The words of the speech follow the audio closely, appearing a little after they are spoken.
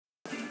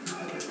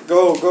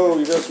Go, go,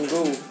 you got some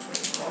gold.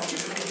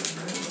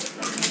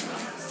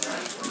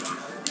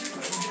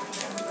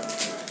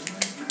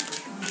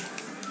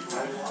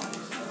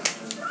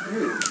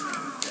 Dude,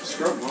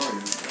 scrub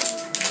Mario.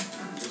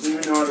 Doesn't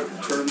even know how to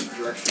turn the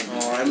direction.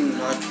 Oh, I'm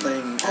not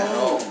playing at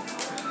all.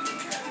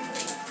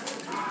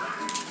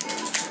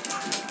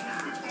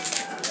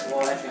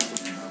 Well, I think.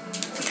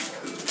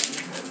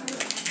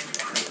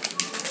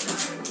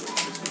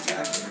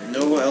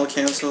 No L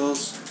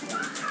cancels.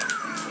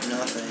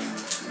 Nothing.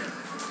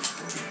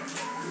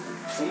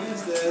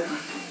 Someone's dead.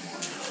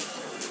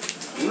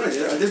 You know what I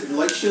did? I did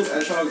light shield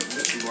edgehog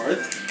with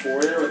Marth,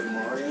 Warrior with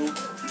Mario.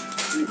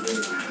 Pretty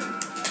great.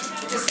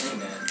 I'm just saying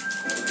that.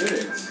 I did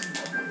it.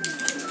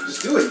 Just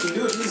do it. You can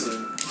do it easily.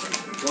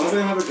 Don't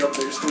even have a jump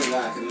there, just coming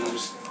back, and then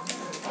just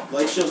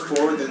light shield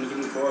forward, then you can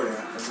move forward.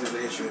 That's an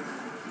issue.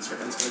 It's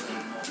working.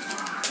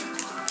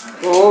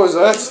 Oh, what was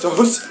that,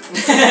 Stones?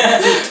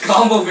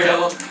 Combo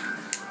barrel.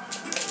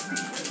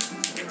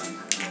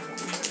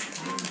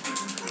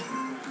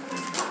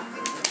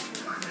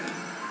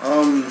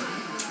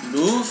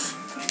 Move?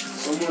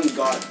 Someone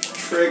got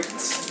tricked.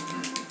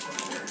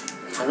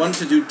 I wanted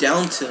to do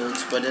down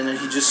tilt, but then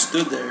he just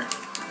stood there.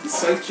 He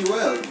psyched you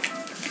out.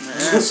 My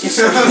ass is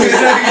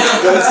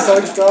That's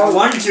psyched I out.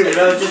 wanted to, but I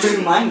was just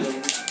doing mind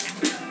games.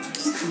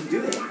 Just couldn't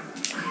do it.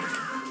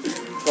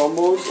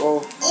 Combos?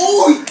 Oh.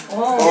 Oh!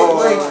 Oh.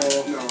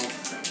 No.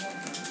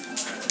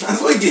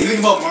 That's what you think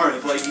about Mario.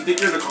 Like, you think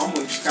you're the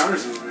combo, he just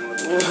counters you.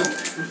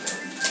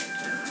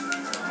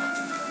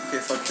 Okay,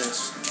 fuck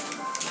this.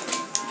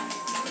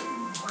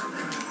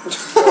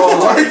 Oh,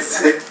 what?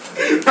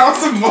 That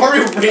was a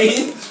Mario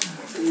range?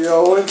 Yeah, I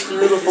went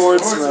through the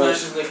forward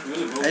smash. Is like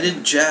really broken. I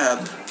did jab.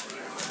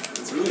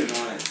 It's really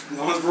not.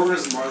 No one's broken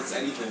as Mario, it's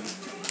anything.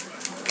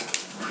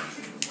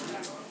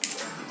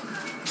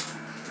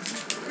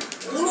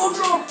 Oh, no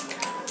jump!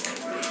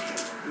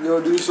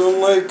 Yo, do some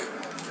like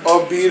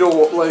upbeat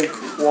like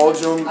wall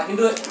jump. I can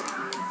do it.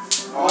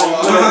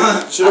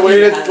 Oh, Should have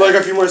waited like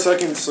a few more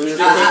seconds so you're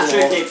I've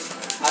good.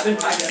 been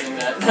practicing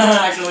that,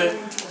 actually.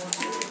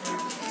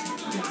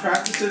 you can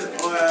practice it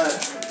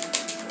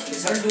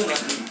It's hard to do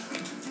enough.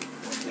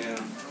 yeah.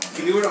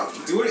 You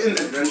can do it in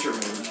adventure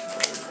mode.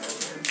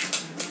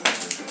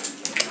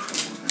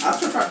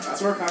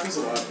 That's where I practice a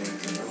lot of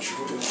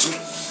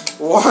things.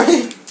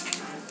 Why?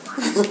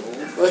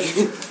 Like,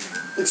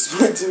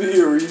 expect to be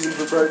a reason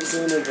for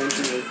practicing an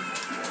adventure mode.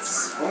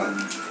 It's fun.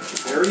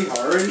 Very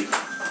hard.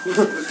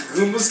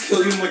 Goombas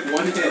kill you in like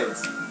one hit.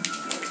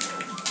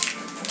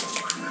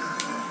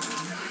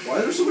 Why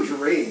is there so much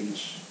range?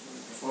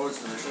 Forward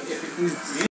smash.